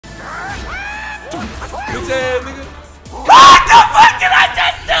Bitch ass nigga. What the fuck did I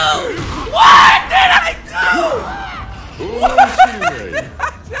just do? What did I do?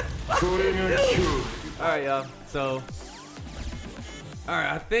 Alright, y'all. So,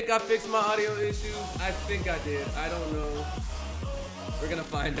 alright, I think I fixed my audio issues. I think I did. I don't know. We're gonna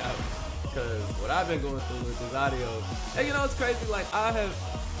find out. Because what I've been going through with this audio, and you know, it's crazy. Like, I have,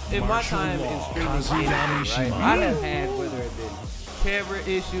 in my time in streaming, right? I have had, whether it been camera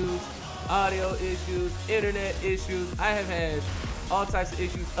issues, audio issues, internet issues. I have had all types of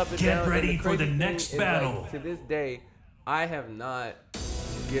issues up and down. Get ready for the next battle. Like, to this day, I have not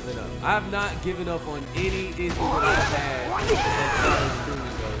given up. I have not given up on any issues that I've had.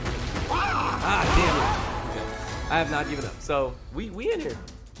 Damn it. Okay. I have not given up. So we in here.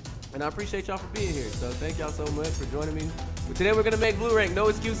 And I appreciate y'all for being here. So thank y'all so much for joining me. But today we're gonna make blue rank. No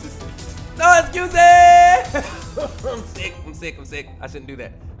excuses. No excuses! I'm sick. I shouldn't do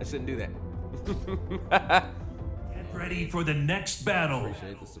that. Get ready for the next battle.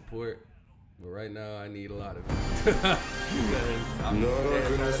 Appreciate the support. But right now I need a lot of it. Because I'm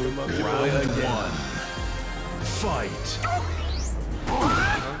Round one. Fight.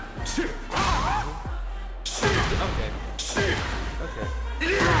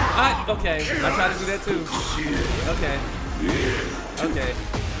 Okay. I try to do that too. Okay.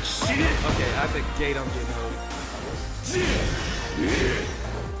 I think gate I'm getting hold.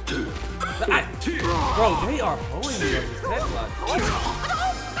 Bro, they are holding me on this tech block.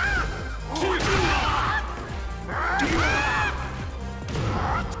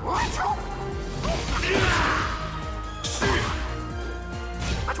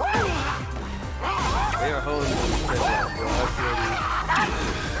 They are holding me on this tech block, bro.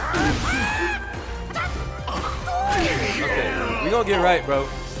 Okay, we gonna get right, bro.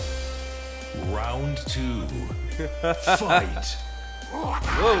 Round two. Fight.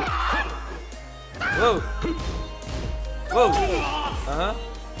 Whoa.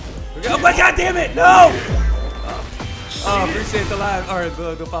 Oh my god damn it! No! Oh, appreciate the live or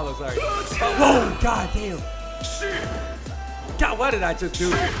the follow, sorry. Whoa, god damn. God, what did I just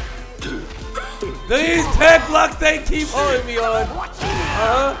do? These tech blocks they keep holding me on.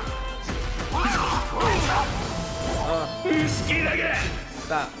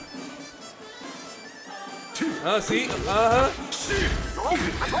 Stop. See? See,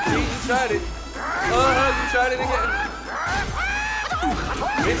 you tried it. You tried it again.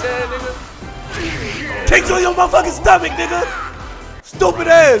 Bitch ass nigga. Kick you on your motherfucking stomach, nigga. Stupid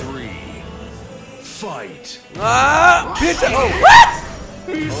ass. Fight. Bitch ass. Oh, what?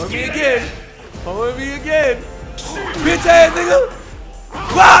 Hold me again. Bitch ass nigga.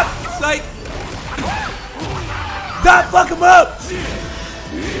 What? Like. Stop, fuck him up.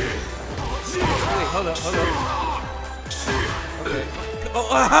 Wait, hold up. Okay. Oh,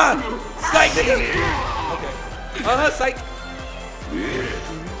 psych, nigga. Okay. Psych.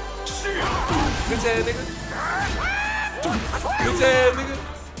 Bitch ass nigga.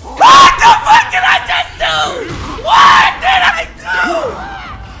 What the fuck did I just do? What did I do?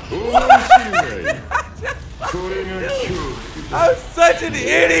 I'm such an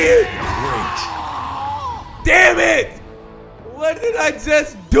idiot. Damn it. What did I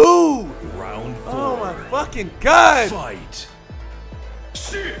just do? Round four. Oh my fucking god! Fight.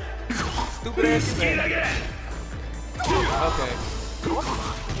 Stupid ass man. Okay.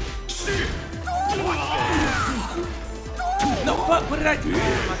 No fuck! What did I do?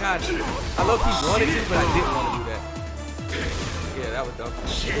 Oh my god! I low-key wanted to, but I didn't want to do that. Yeah, that was dumb.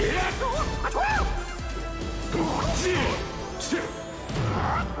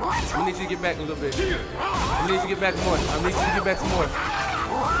 I need you to get back a little bit. I need you to get back more. Some more.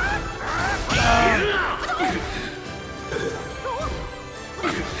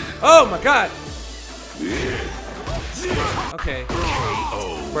 Oh my god! Okay.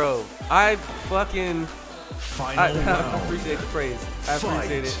 Bro, I fucking... I appreciate the praise. I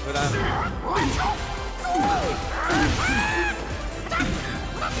appreciate it, but I'm...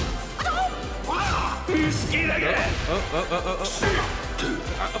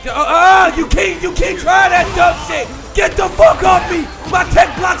 Okay. You can't try that dumb shit. Get the fuck off me. My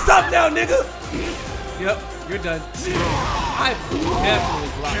tech block's up now, nigga. Yep, you're done. I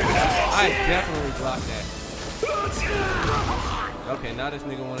definitely blocked that. Okay, now this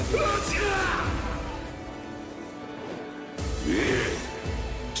nigga wanna do that.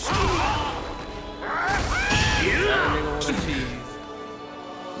 Now that nigga wanna cheese.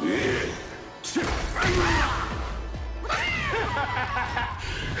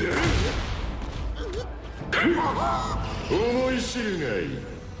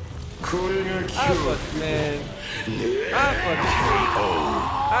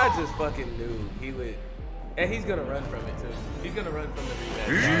 I just fucking knew he would. And he's gonna run from it too. He's gonna run from the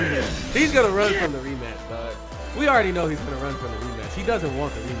rematch. He's gonna run from the rematch, dog. We already know he's gonna run from the rematch. He doesn't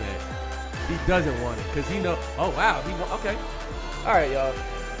want the rematch. He doesn't want it because he know. Oh wow, okay. All right, y'all.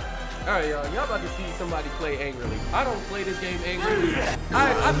 Y'all about to see somebody play angrily. I don't play this game angrily.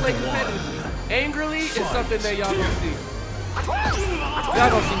 I play competitively. Angrily is something that y'all gonna see. Y'all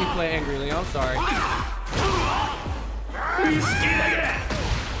gonna see me play angrily. I'm sorry.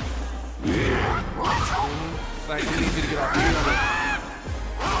 It's like it's easy to get off.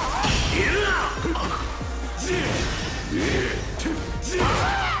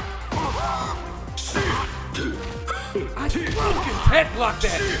 I fucking head block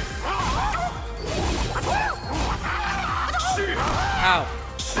that. Ow.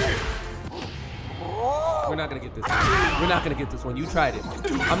 We're not gonna get this one. We're not gonna get this one. You tried it.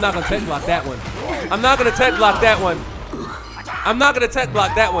 I'm not gonna tech block that one. I'm not gonna tech block that one. I'm not gonna tech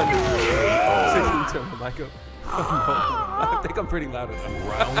block that one. Turn my mic up. Oh, no. I think I'm pretty loud enough.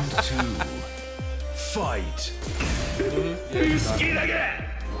 Round 2. Fight.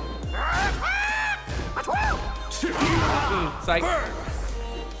 Psych.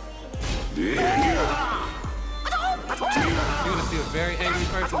 You're gonna see a very angry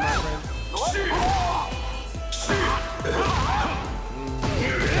person, my friend. Okay.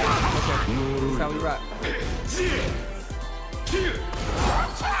 That's how we rock.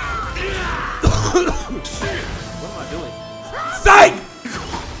 What am I doing? Psych!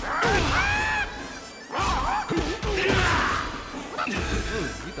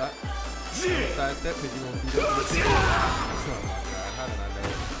 You thought. Side step because you won't beat up with it. Oh my god, how did I know?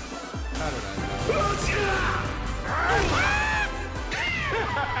 How did I know?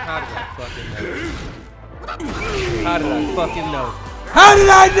 How did I fucking know? How did I fucking know? How did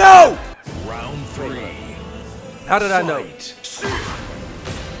I know? Round 3. How did I know?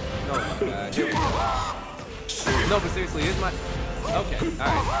 Oh my god. No, but seriously, here's my. Okay,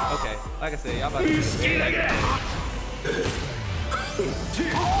 alright, okay. Like I said, y'all about to do this. This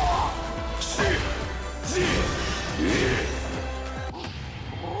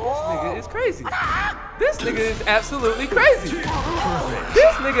nigga is crazy. This nigga is absolutely crazy.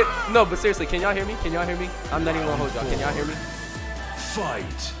 This nigga. No, but seriously, can y'all hear me? Can y'all hear me? I'm not even gonna hold y'all. Can y'all hear me?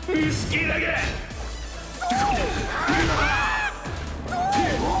 Fight.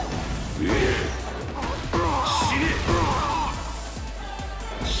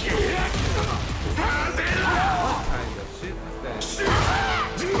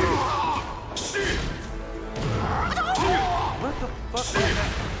 What the fuck is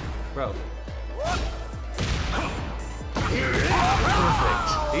that? Bro. Perfect.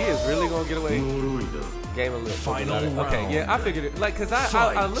 He is really gonna get away. Game a little. Final round. Okay, yeah, I figured it. Like, cause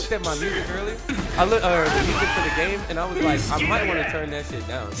I looked at my music earlier. I looked the music for the game, and I was like, I might want to turn that shit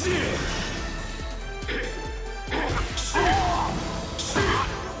down.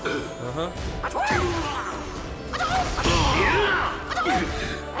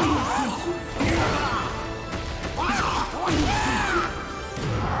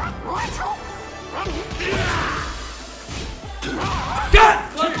 God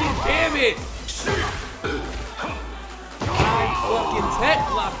fucking damn it! Fucking tech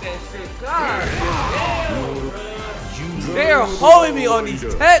block that shit. God damn, bro. They are holding me on these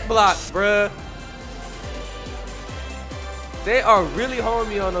tech blocks, bruh. They are really holding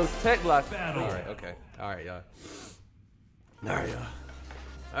me on those tech blocks. Alright, okay. Alright, y'all. Alright, y'all.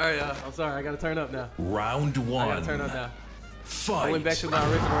 Alright, y'all. I'm sorry, I gotta turn up now. Round 1. I gotta turn up now. Fight. I went back to my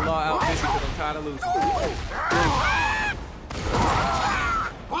original law outfit because I'm tired of losing.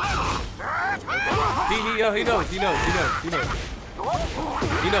 He knows.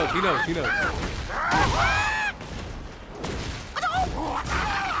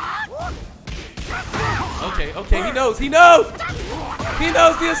 Okay, he knows. He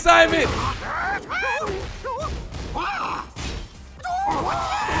knows the assignment.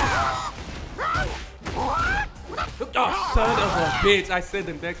 Oh, son of a bitch. I said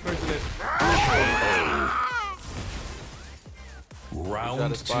the next person that.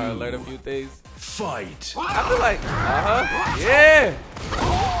 Round 2. Alert a few things. Fight. I feel like, yeah.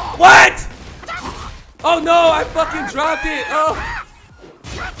 What? Oh no, I fucking dropped it. Oh.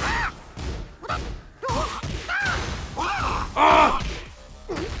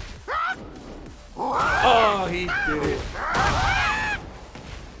 Oh, he did it.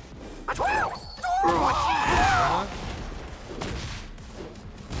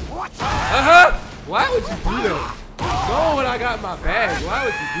 Why would you do that? Knowing what I got in my bag, why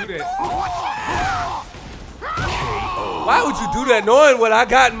would you do that? KO. Why would you do that knowing what I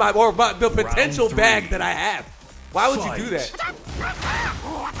got in my, the potential bag that I have? Why would you do that?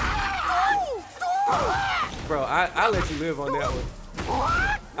 Bro, I let you live on that one.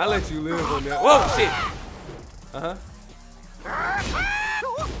 I let you live on that. Whoa, shit.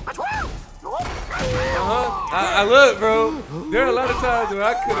 I look, bro. There are a lot of times where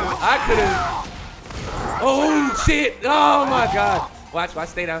I could have. Oh shit! Oh my god! Watch,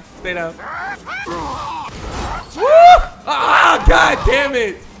 stay down, stay down. Woo! Ah, god damn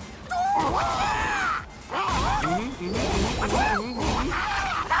it!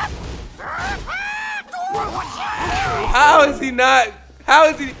 How is he not? How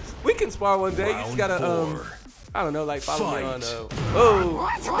is he? We can spar one day. You just gotta I don't know, like follow me on.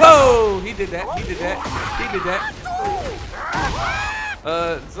 Whoa! He did that. He did that. He did that.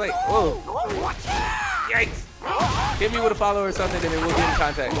 It's like whoa! Yikes! Hit me with a follow or something, and then we'll get in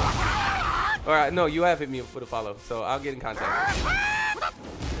contact. All right, no, you have hit me with a follow, so I'll get in contact.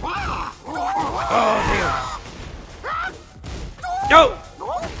 Oh damn! Yo!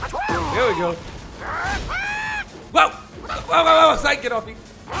 There we go. Whoa! Whoa! Psych, get off me!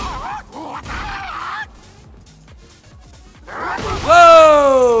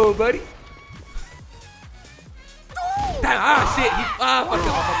 Whoa, buddy! Damn, ah, shit! I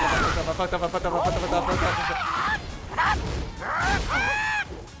fucked up.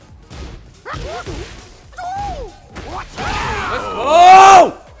 Let's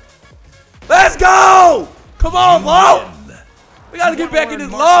go! Let's go! Come on, bro! We gotta get back in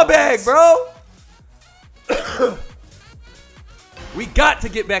this law bag, bro! We got to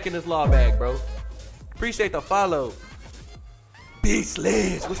get back in this law bag, bro. Appreciate the follow. Beast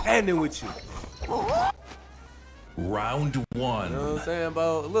Liz, what's happening with you? Round one. You know what I'm saying,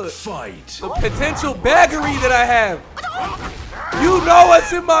 bro? Look, fight. The potential baggery that I have. You know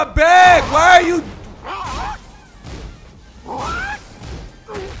what's in my bag. Why are you?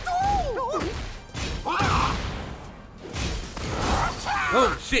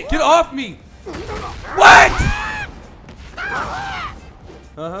 Oh shit! Get off me! What?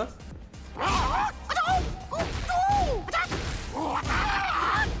 Uh-huh.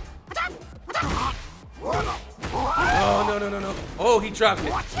 Oh, no. Oh, he dropped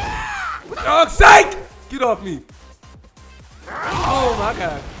it. Oh, psych! Get off me. Oh, my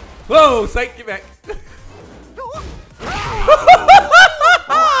God. Whoa, psych, get back.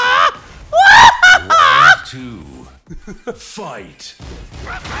 Round two. Fight.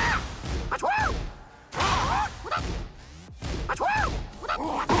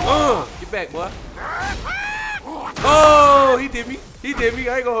 Get back, boy. Oh, he did me. He did me.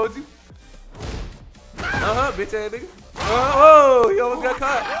 I ain't gonna hold you. Bitch ass nigga. Oh, he almost got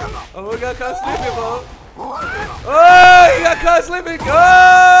caught. Almost got caught slipping, bro. Oh, he got caught slipping. Oh,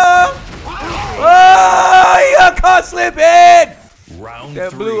 he got caught slipping. Round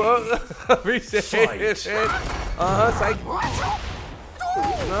that three. Blue. Appreciate it. Psych.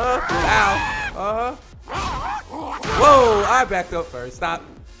 Ow. Whoa, I backed up first. Stop.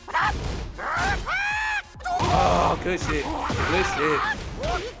 Oh, good shit. Good shit.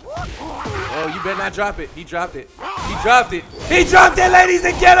 Oh, you better not drop it. He dropped it. He dropped it. He dropped it, ladies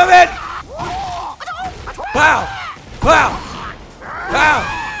and gentlemen. Pow. Pow. Pow.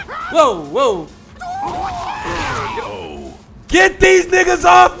 Whoa. Get these niggas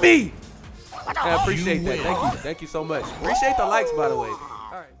off me. I appreciate that. Thank you. Thank you so much. Appreciate the likes, by the way. All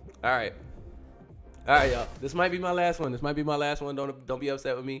right, y'all. This might be my last one. Don't be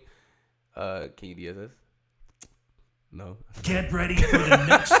upset with me. Can you DSS? No. Get ready for the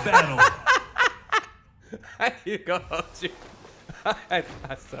next battle. You go, you. I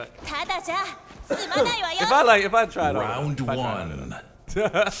suck. If I try to. Round one.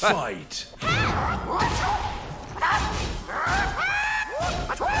 Fight.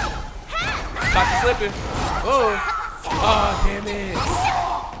 Stop slipping. Oh, damn it.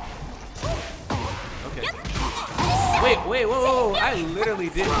 Okay. Wait, whoa. I literally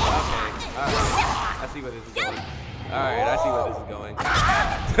didn't. Okay. Alright. I see where this is going. Alright, I see where this is going.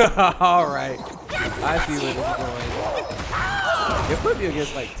 Alright. I see where this is going. It put me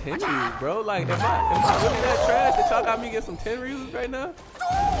against like 10 views, bro. Like, am I really that trash that y'all got me against some 10 views right now?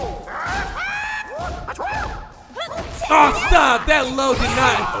 Oh, stop! That low did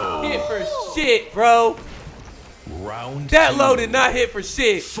not hit for shit, bro. Round that two. Low did not hit for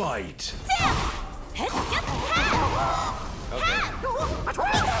shit. Fight.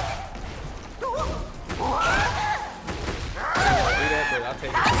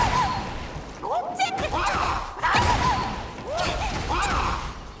 Okay. I'll take it.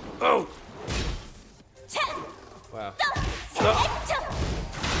 Oh! Wow.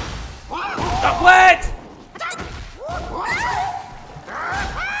 What?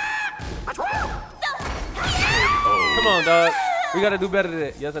 We gotta do better than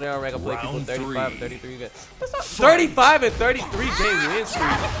that. Yesterday on rank, I played people Round 35 and three. 33 again. 35 and 33 game win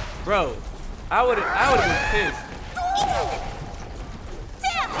streak, bro. I would have been pissed.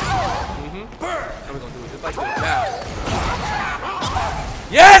 And we're gonna do it just like this now.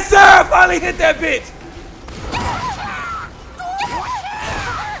 Yes, sir! I finally hit that bitch.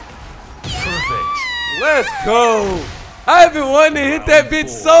 Perfect. Let's go. I've been wanting to hit that bitch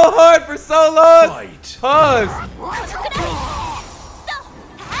so hard for so long. Fight. Pause.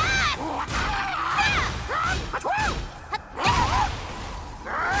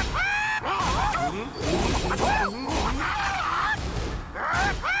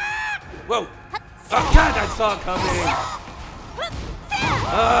 Whoa. Oh, God, I saw it coming.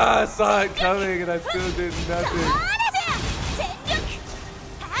 I saw it coming and I still did nothing.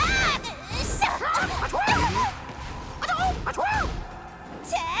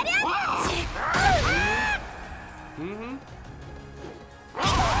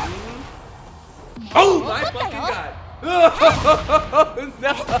 Oh my fucking God.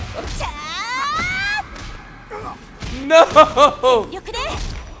 No. No.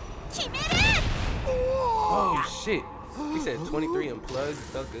 Oh shit. He said 23 and plugs. It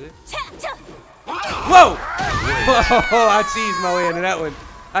felt good. Whoa. I cheesed my way into that one.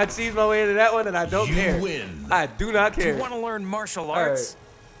 I cheesed my way into that one and I don't care. You win. I do not care. Do you want to learn martial arts?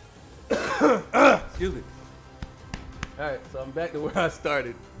 Excuse me. Alright, so I'm back to where I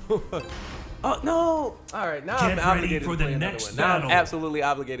started. Oh no! Alright, now Get I'm ready obligated for to play the another next one. Now I'm battle. absolutely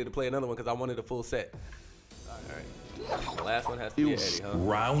obligated to play another one because I wanted a full set. Alright. The last one has to be an Eddie, huh?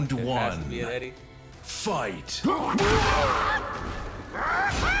 Round It has to be an one. Eddie. Fight.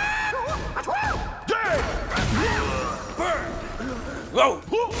 Whoa!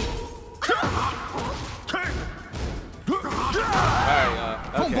 Alright,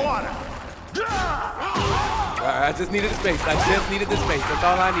 okay. Alright, I just needed the space. I just needed the space. That's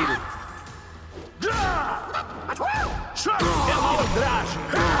all I needed.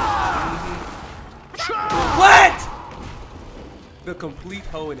 What? The complete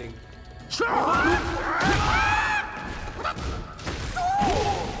honing. Great.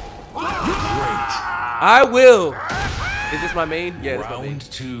 I will. Is this my main? Yeah, it's my main. Round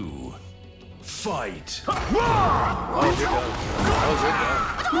two. Fight. Oh, you're done. Oh, you're done.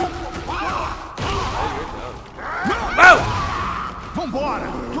 Oh, you're done.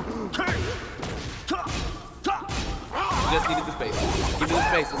 Just needed the space. Give me the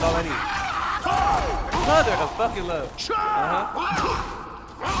space. That's all I need. Mother of fucking love.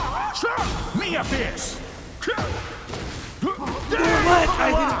 Me a bitch. What? I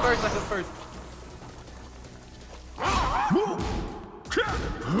hit him first. I hit first.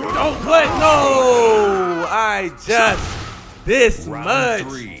 Oh, what? No! I just this Round much.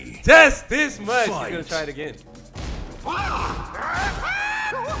 three. Just this much. He's Fight. gonna try it again.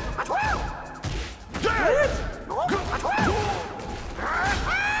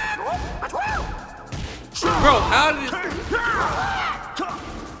 Bro, how did it?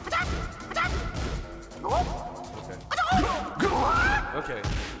 Okay.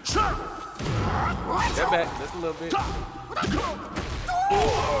 Step back just a little bit.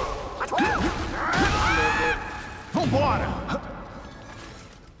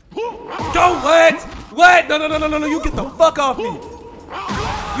 Go, what? What? No, no, no, no, no, no. You get the fuck off me.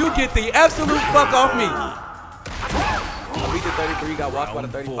 You get the absolute fuck off me. I beat the 33, got watched by the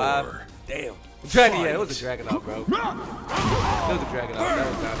 35. Four. Damn. Dragon, yeah, it was a dragon out, bro. It was a dragon out. That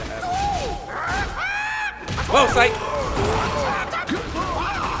was bound to happen. Whoa, psych.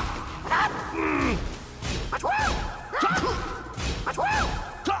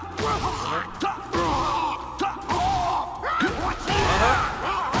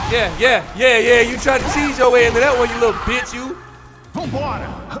 Yeah. You tried to cheese your way into that one, you little bitch, you.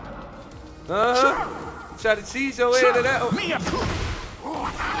 You tried to cheese your way into that one.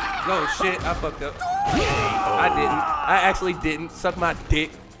 Oh shit, I fucked up. I didn't. I actually didn't. Suck my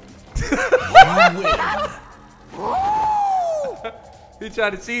dick. You win. He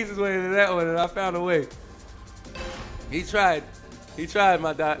tried to cheese his way into that one, and I found a way. He tried. He tried,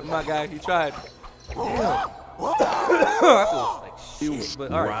 my guy. He tried. Damn. I feel like shit,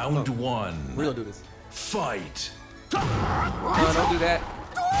 but all right. Round one. We're gonna do this. Fight. Don't do that.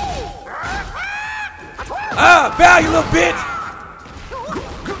 Ah, bow, you little bitch!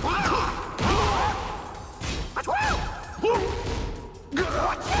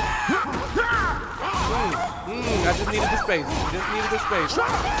 I just needed the space. Just needed the space.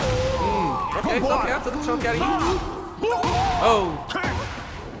 Okay, it's okay. I took the chunk out of you. Oh.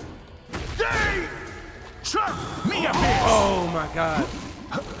 Oh my God.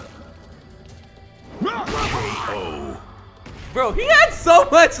 KO. Bro, he had so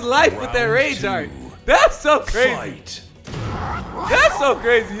much life with that Round rage two. art. That's so crazy. Fight. That's so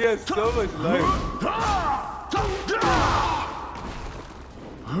crazy. He has so much life.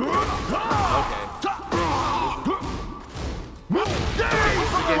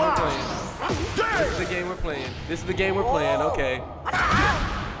 Okay. This is the game we're playing. This is the game we're playing. Okay.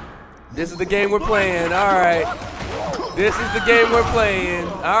 This is the game we're playing. All right. This is the game we're playing.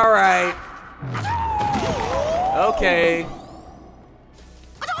 All right. Okay.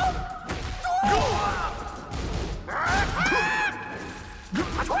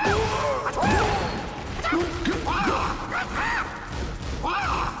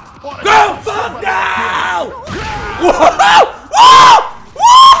 Go fuck now! Whoa!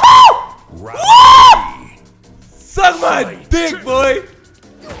 Whoa! Round Suck my dick, boy!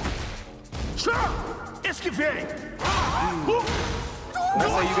 Esquive.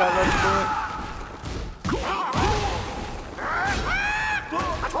 That's how you got lucky, boy.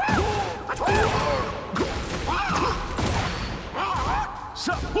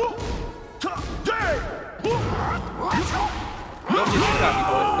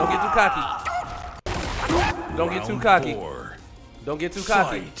 Don't get too cocky, boy. Don't get too cocky. Round 4. Don't get too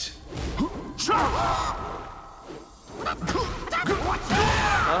cocky. Fight.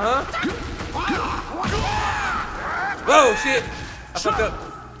 Oh shit! I fucked up.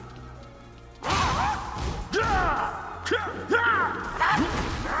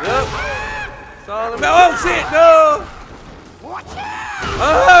 Yep. It's all about. Oh shit! No.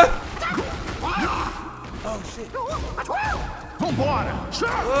 Oh shit! Vambora.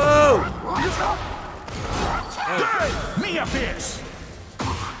 Whoa! Minha vez.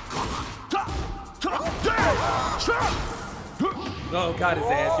 Oh, got his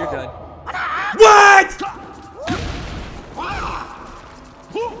ass. You're done. What?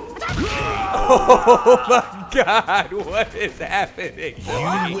 Oh my God! What is happening?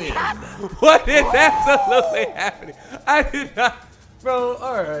 You win. What is absolutely happening? I did not, bro.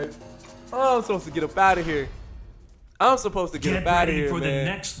 All right. Oh, I'm supposed to get up out of here. I'm supposed to get up out of here, for man.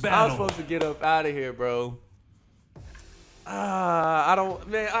 the next I'm battle. supposed to get up out of here, bro. I don't,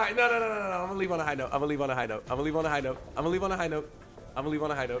 man. All right, no. I'm gonna leave on a high note. I'm gonna leave on a high note. I'm gonna leave on a high note. I'm gonna leave on a high note. I'm gonna leave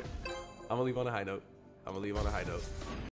on a high note. I'm gonna leave on a high note. I'm gonna leave on a high note.